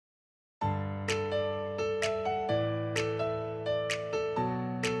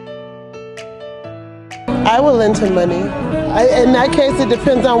I will lend him money. In that case, it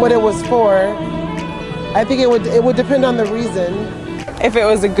depends on what it was for. I think it would depend on the reason. If it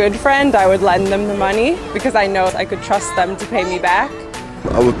was a good friend, I would lend them the money because I know I could trust them to pay me back.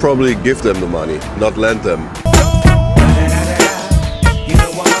 I would probably give them the money, not lend them.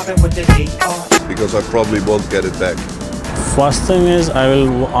 Because I probably won't get it back. First thing is I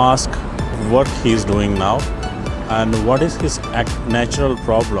will ask what he's doing now and what is his natural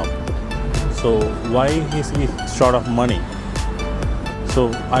problem. So why is he short of money?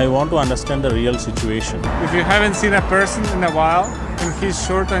 So I want to understand the real situation. If you haven't seen a person in a while and he's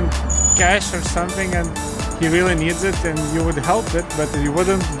short on cash or something and he really needs it and you would help it, but you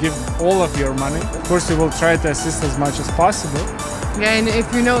wouldn't give all of your money. Of course you will try to assist as much as possible. Yeah, and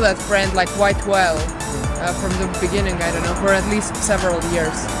if you know that friend like quite well from the beginning, I don't know, for at least several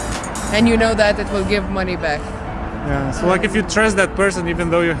years, and you know that it will give money back. Yeah, so like if you trust that person even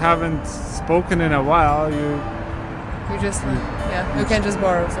though you haven't spoken in a while, you just, yeah, you can just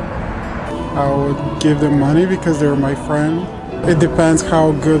borrow some money. I would give them money because they're my friend. It depends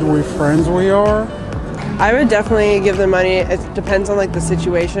how good friends we are. I would definitely give them money. It depends on like the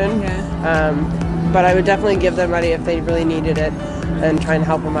situation. Yeah. But I would definitely give them money if they really needed it and try and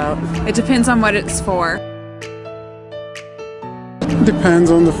help them out. It depends on what it's for.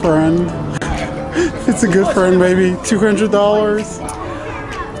 Depends on the friend. If it's a good friend, maybe $200.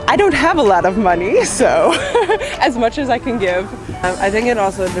 I don't have a lot of money, so as much as I can give. I think it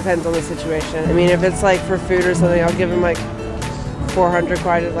also depends on the situation. I mean, if it's like for food or something, I'll give them like 400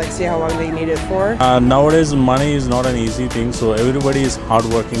 kwai to like see how long they need it for. Nowadays money is not an easy thing, so everybody is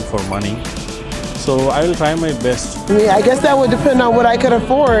hardworking for money. So I will try my best. I mean, I guess that would depend on what I could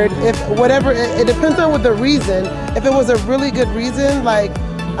afford. If whatever, it depends on what the reason. If it was a really good reason, like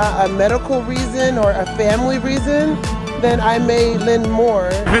a medical reason or a family reason, then I may lend more.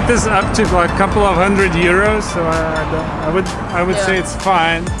 If it is up to like a couple of €100, so I would say it's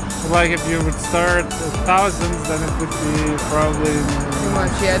fine. But like if you would start at thousands, then it would be probably too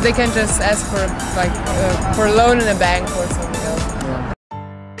much. Yeah, they can just ask for like for a loan in a bank or something else. Yeah.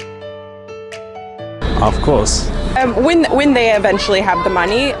 Of course. When they eventually have the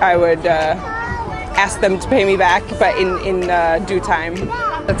money, I would ask them to pay me back, but in due time.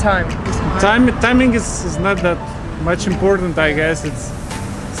 The time. Timing is not that much important, I guess. It's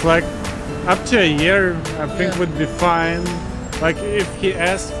like up to a year, I think would be fine. Like if he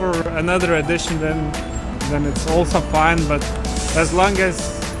asks for another addition, then it's also fine. But as long as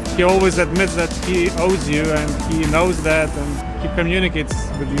he always admits that he owes you and he knows that and he communicates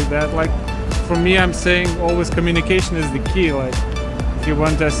with you that, like for me, I'm saying always communication is the key. Like if you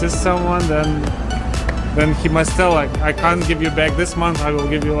want to assist someone, then he must tell like I can't give you back this month. I will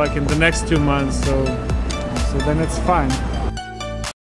give you like in the next 2 months. So then it's fine.